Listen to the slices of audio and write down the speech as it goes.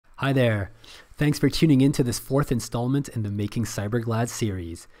Hi there. Thanks for tuning in to this fourth installment in the Making Cyberglads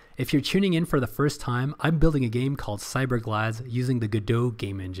series. If you're tuning in for the first time, I'm building a game called Cyberglads using the Godot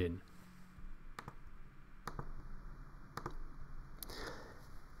game engine.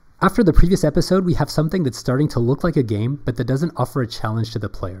 After the previous episode, we have something that's starting to look like a game, but that doesn't offer a challenge to the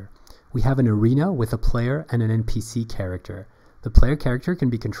player. We have an arena with a player and an NPC character. The player character can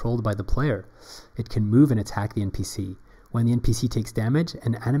be controlled by the player. It can move and attack the NPC. When the NPC takes damage,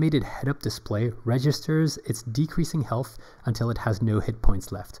 an animated head-up display registers its decreasing health until it has no hit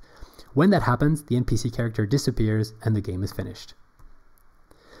points left. When that happens, the NPC character disappears and the game is finished.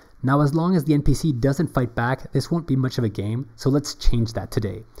 Now, as long as the NPC doesn't fight back, this won't be much of a game, so let's change that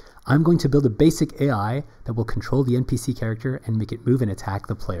today. I'm going to build a basic AI that will control the NPC character and make it move and attack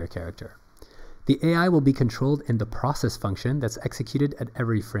the player character. The AI will be controlled in the process function that's executed at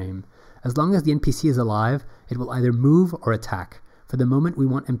every frame. As long as the NPC is alive, it will either move or attack. For the moment, we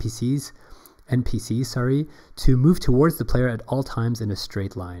want NPCs to move towards the player at all times in a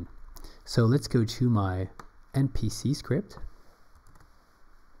straight line. So let's go to my NPC script.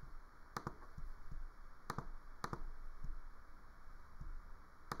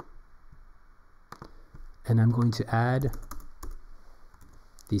 And I'm going to add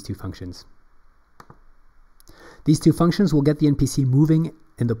these two functions. These two functions will get the NPC moving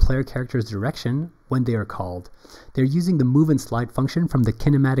in the player character's direction when they are called. They're using the move and slide function from the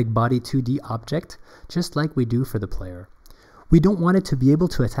kinematic body 2D object, just like we do for the player. We don't want it to be able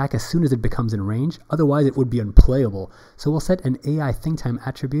to attack as soon as it becomes in range, otherwise it would be unplayable. So we'll set an AI think time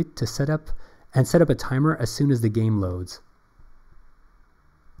attribute to set up a timer as soon as the game loads.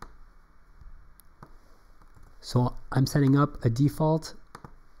 So I'm setting up a default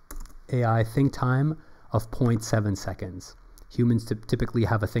AI think time of 0.7 seconds. Humans typically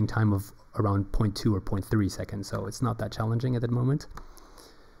have a think time of around 0.2 or 0.3 seconds, so it's not that challenging at the moment.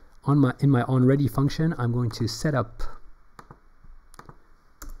 In my onReady function, I'm going to set up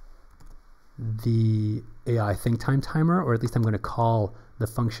the AI think time timer, or at least I'm going to call the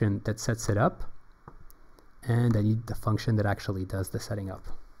function that sets it up, and I need the function that actually does the setting up.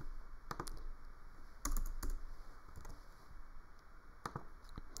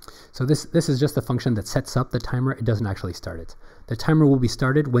 So this is just the function that sets up the timer. It doesn't actually start it. The timer will be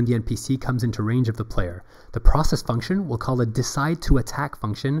started when the NPC comes into range of the player. The process function will call a decide to attack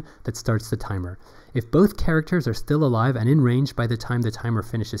function that starts the timer. If both characters are still alive and in range by the time the timer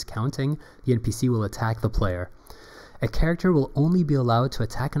finishes counting, the NPC will attack the player. A character will only be allowed to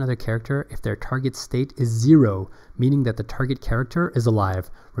attack another character if their target state is 0, meaning that the target character is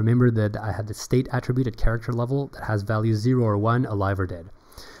alive. Remember that I had the state attribute at character level that has values 0 or 1, alive or dead.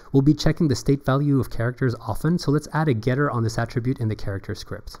 We'll be checking the state value of characters often, so let's add a getter on this attribute in the character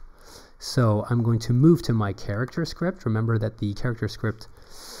script. So I'm going to move to my character script. Remember that the character script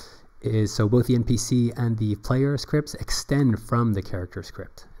is, so both the NPC and the player scripts extend from the character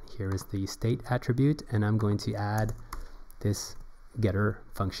script. Here is the state attribute, and I'm going to add this getter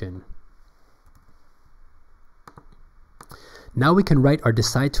function. Now we can write our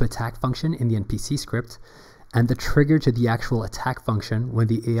decide to attack function in the NPC script and the trigger to the actual attack function when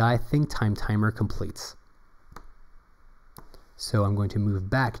the AI think time timer completes. So I'm going to move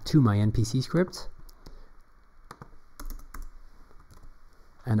back to my NPC script,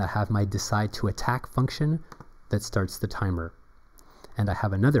 and I have my decide to attack function that starts the timer. And I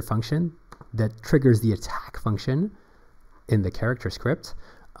have another function that triggers the attack function in the character script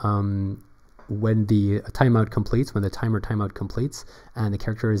when the timeout completes, when the timer timeout completes, and the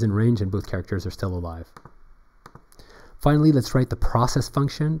character is in range and both characters are still alive. Finally, let's write the process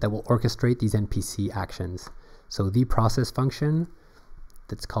function that will orchestrate these NPC actions. So the process function,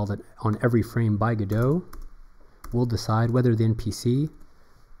 that's called on every frame by Godot, will decide whether the NPC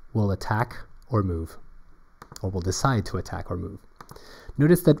will attack or move, or will decide to attack or move.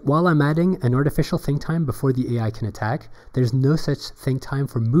 Notice that while I'm adding an artificial think time before the AI can attack, there's no such think time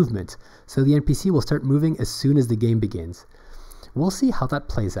for movement, so the NPC will start moving as soon as the game begins. We'll see how that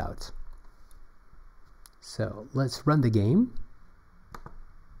plays out. So let's run the game.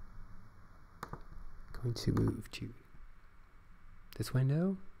 Going to move to this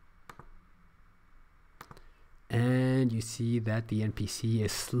window. And you see that the NPC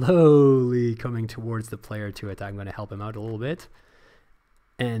is slowly coming towards the player to attack. I'm going to help him out a little bit.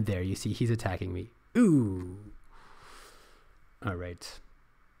 And there, you see he's attacking me. Ooh. All right.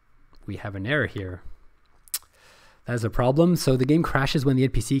 We have an error here. That's a problem. So the game crashes when the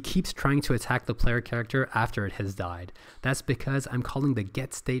NPC keeps trying to attack the player character after it has died. That's because I'm calling the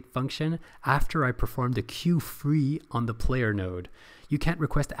getState function after I performed a queueFree on the player node. You can't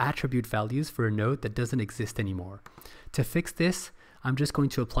request attribute values for a node that doesn't exist anymore. To fix this, I'm just going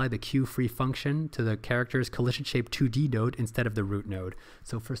to apply the QFree function to the character's collision shape 2D node instead of the root node.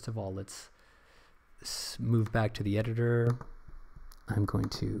 So first of all, let's move back to the editor. I'm going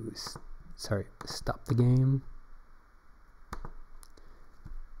to, stop the game.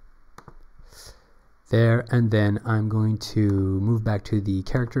 There, and then I'm going to move back to the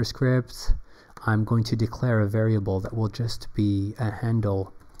character script. I'm going to declare a variable that will just be a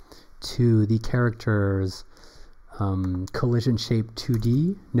handle to the character's collision shape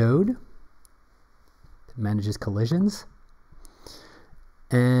 2D node that manages collisions.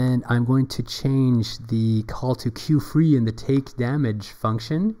 And I'm going to change the call to QFree in the take damage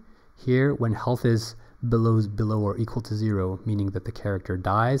function here when health is below or equal to 0, meaning that the character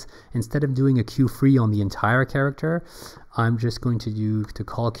dies. Instead of doing a QFree on the entire character, I'm just going to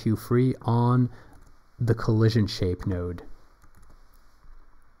call QFree on the collision shape node.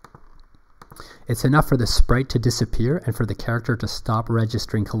 It's enough for the sprite to disappear and for the character to stop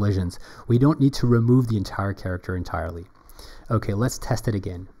registering collisions. We don't need to remove the entire character entirely. Okay, let's test it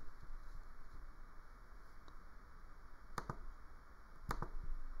again.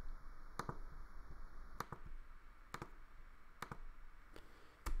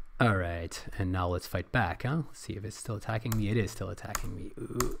 All right, and now let's fight back, huh? Let's see if it's still attacking me. It is still attacking me.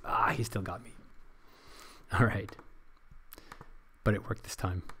 Ooh, he still got me. All right, but it worked this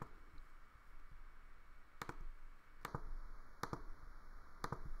time.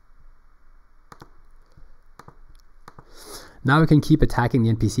 Now we can keep attacking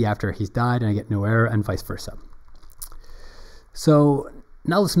the NPC after he's died and I get no error, and vice versa. So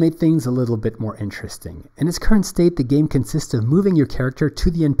now let's make things a little bit more interesting. In its current state, the game consists of moving your character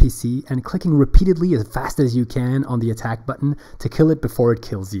to the NPC and clicking repeatedly as fast as you can on the attack button to kill it before it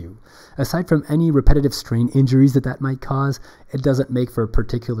kills you. Aside from any repetitive strain injuries that might cause, it doesn't make for a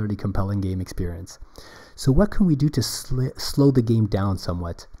particularly compelling game experience. So what can we do to slow the game down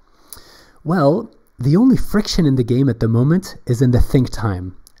somewhat? Well, the only friction in the game at the moment is in the think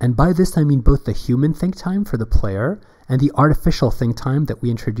time. And by this I mean both the human think time for the player and the artificial think time that we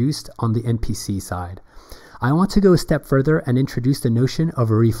introduced on the NPC side. I want to go a step further and introduce the notion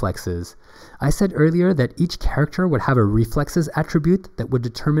of reflexes. I said earlier that each character would have a reflexes attribute that would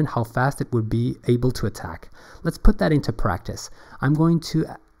determine how fast it would be able to attack. Let's put that into practice. I'm going to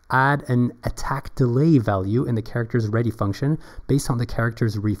add an attack delay value in the character's ready function based on the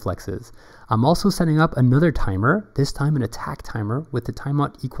character's reflexes. I'm also setting up another timer, this time an attack timer with the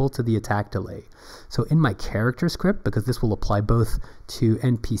timeout equal to the attack delay. So in my character script, because this will apply both to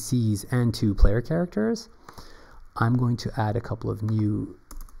NPCs and to player characters, I'm going to add a couple of new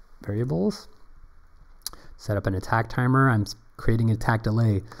variables. Set up an attack timer. I'm creating an attack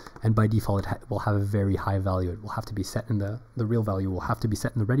delay, and by default it will have a very high value. It will have to be set in the real value will have to be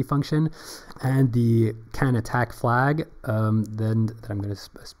set in the ready function, and the can attack flag then that I'm going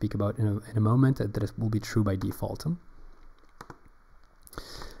to speak about in a moment, that it will be true by default.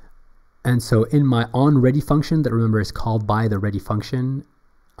 And so in my on ready function that, remember, is called by the ready function,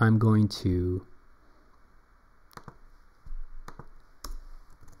 I'm going to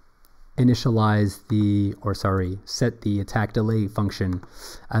set the attack delay function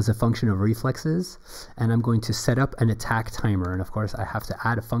as a function of reflexes, and I'm going to set up an attack timer. And of course I have to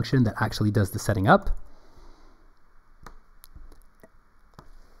add a function that actually does the setting up.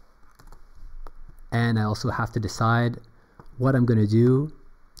 And I also have to decide what I'm going to do.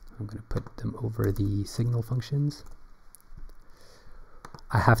 I'm going to put them over the signal functions.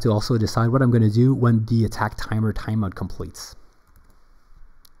 I have to also decide what I'm going to do when the attack timer timeout completes.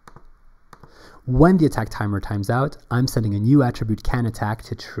 When the attack timer times out, I'm setting a new attribute canAttack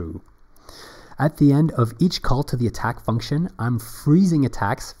to true. At the end of each call to the attack function, I'm freezing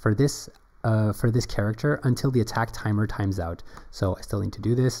attacks for this character until the attack timer times out. So I still need to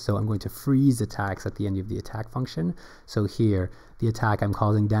do this, so I'm going to freeze attacks at the end of the attack function. So here, the attack, I'm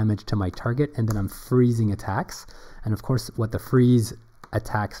causing damage to my target, and then I'm freezing attacks. And of course, what the freeze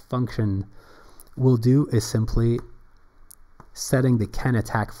attacks function will do is simply setting the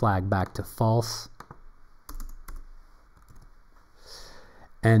canAttack flag back to false,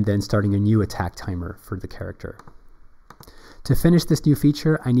 and then starting a new attack timer for the character. To finish this new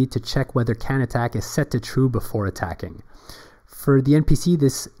feature, I need to check whether canAttack is set to true before attacking. For the NPC,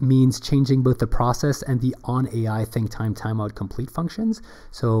 this means changing both the process and the onAI think time timeout complete functions.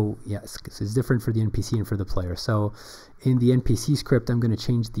 So yes, it's different for the NPC and for the player. So in the NPC script, I'm going to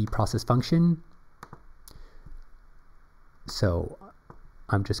change the process function. So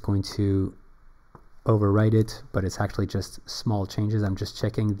I'm just going to overwrite it, but it's actually just small changes. I'm just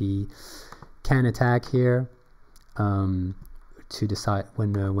checking the canAttack here to decide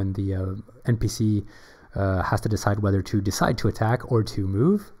when the NPC has to decide whether to attack or to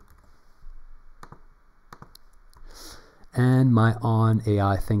move. And my on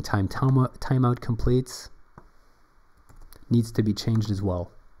AI think time timeout completes needs to be changed as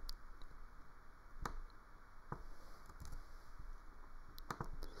well.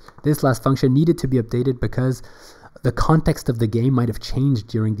 This last function needed to be updated because the context of the game might have changed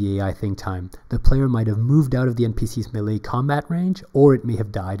during the AI think time. The player might have moved out of the NPC's melee combat range, or it may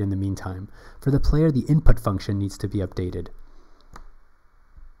have died in the meantime. For the player, the input function needs to be updated.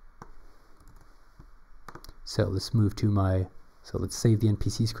 So let's move to let's save the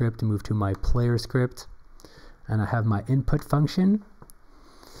NPC script and move to my player script. And I have my input function.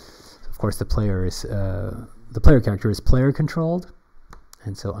 Of course, the player character is player controlled.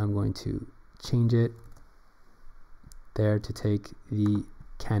 And so I'm going to change it there to take the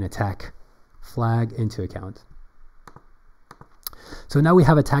can attack flag into account. So now we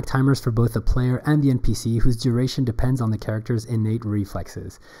have attack timers for both the player and the NPC whose duration depends on the character's innate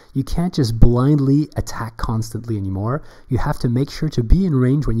reflexes. You can't just blindly attack constantly anymore. You have to make sure to be in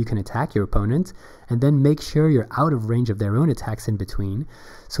range when you can attack your opponent, and then make sure you're out of range of their own attacks in between.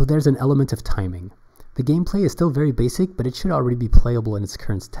 So there's an element of timing. The gameplay is still very basic, but it should already be playable in its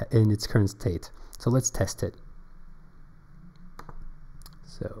current state. So let's test it.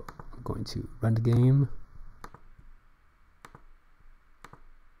 So I'm going to run the game.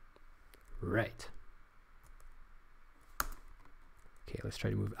 Right. Okay, let's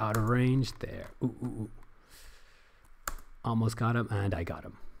try to move out of range. There. Ooh, ooh, ooh. Almost got him, and I got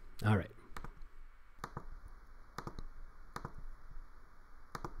him. All right.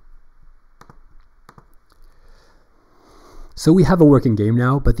 So we have a working game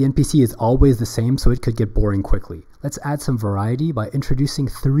now, but the NPC is always the same, so it could get boring quickly. Let's add some variety by introducing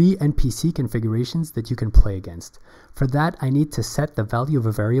 3 NPC configurations that you can play against. For that, I need to set the value of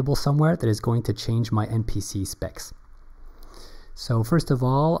a variable somewhere that is going to change my NPC specs. So first of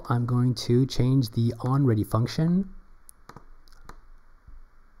all, I'm going to change the onReady function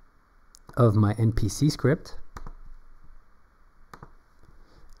of my NPC script.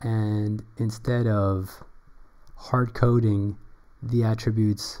 And instead of hard coding the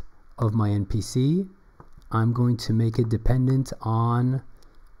attributes of my NPC, I'm going to make it dependent on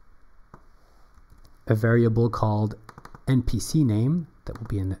a variable called NPC name that will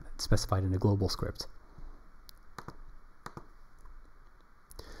be specified in a global script.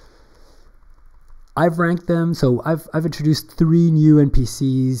 I've ranked them, so I've introduced 3 new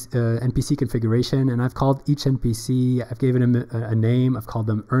NPC configuration, and I've called each NPC, I've given them a name, I've called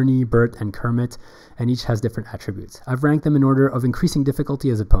them Ernie, Bert, and Kermit, and each has different attributes. I've ranked them in order of increasing difficulty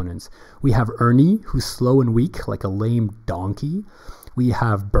as opponents. We have Ernie, who's slow and weak, like a lame donkey. We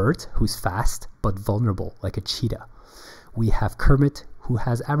have Bert, who's fast, but vulnerable, like a cheetah. We have Kermit, who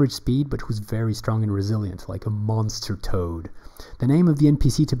has average speed, but who's very strong and resilient, like a monster toad. The name of the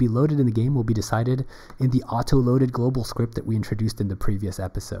NPC to be loaded in the game will be decided in the auto-loaded global script that we introduced in the previous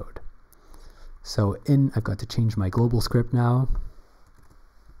episode. So I've got to change my global script now.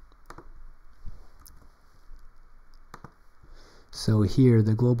 So here,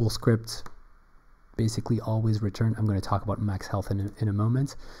 the global script basically always return. I'm going to talk about max health in a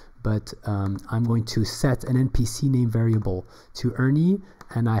moment, but I'm going to set an NPC name variable to Ernie,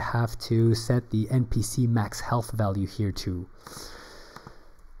 and I have to set the NPC max health value here too.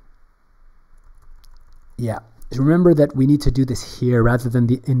 Yeah, remember that we need to do this here rather than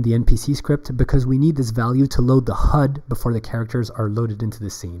in the NPC script, because we need this value to load the HUD before the characters are loaded into the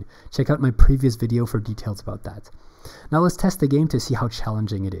scene. Check out my previous video for details about that. Now let's test the game to see how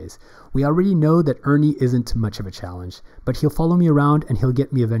challenging it is. We already know that Ernie isn't much of a challenge, but he'll follow me around and he'll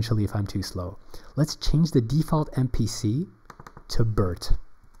get me eventually if I'm too slow. Let's change the default NPC to Bert.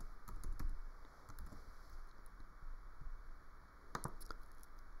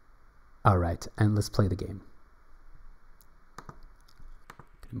 Alright, and let's play the game.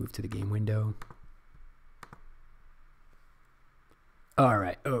 Gonna move to the game window.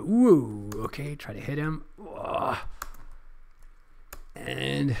 Alright, woo, okay, try to hit him. Whoa.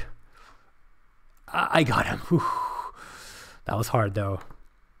 And I got him. Whew. That was hard though.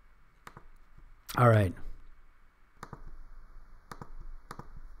 Alright.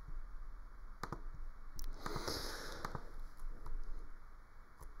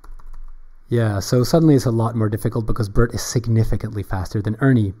 Yeah, so suddenly it's a lot more difficult because Bert is significantly faster than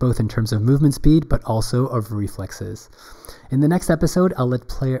Ernie, both in terms of movement speed, but also of reflexes. In the next episode, I'll let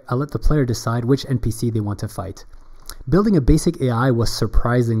the player decide which NPC they want to fight. Building a basic AI was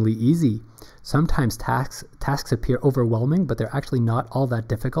surprisingly easy. Sometimes tasks appear overwhelming, but they're actually not all that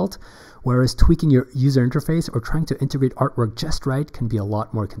difficult, whereas tweaking your user interface or trying to integrate artwork just right can be a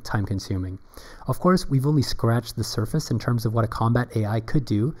lot more time-consuming. Of course, we've only scratched the surface in terms of what a combat AI could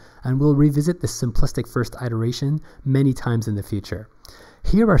do, and we'll revisit this simplistic first iteration many times in the future.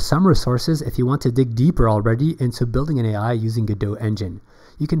 Here are some resources if you want to dig deeper already into building an AI using Godot engine.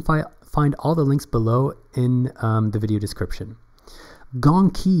 You can find all the links below in the video description.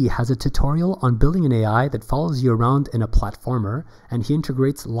 Gonki has a tutorial on building an AI that follows you around in a platformer, and he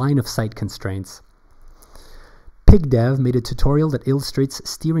integrates line-of-sight constraints. PigDev made a tutorial that illustrates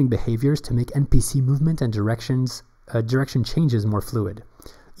steering behaviors to make NPC movement and direction changes more fluid.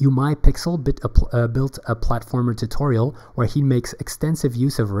 UMyPixel built a platformer tutorial where he makes extensive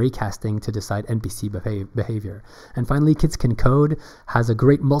use of raycasting to decide NPC behavior. And finally, Kids Can Code has a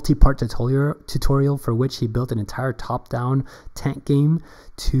great multi-part tutorial for which he built an entire top-down tank game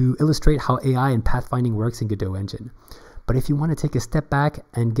to illustrate how AI and pathfinding works in Godot engine. But if you want to take a step back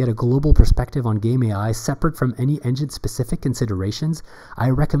and get a global perspective on game AI separate from any engine-specific considerations, I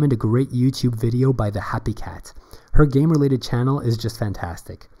recommend a great YouTube video by The Happy Cat. Her game-related channel is just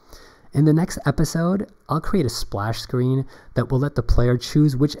fantastic. In the next episode, I'll create a splash screen that will let the player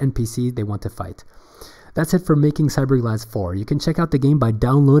choose which NPC they want to fight. That's it for making Cyberglads 4. You can check out the game by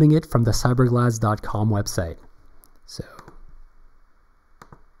downloading it from the cyberglads.com website. So,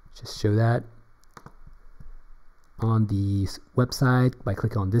 just show that on the website by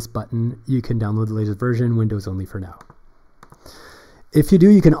clicking on this button. You can download the latest version, Windows only for now. If you do,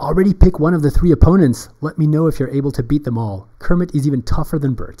 you can already pick one of the 3 opponents. Let me know if you're able to beat them all. Kermit is even tougher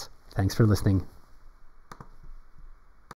than Bert. Thanks for listening.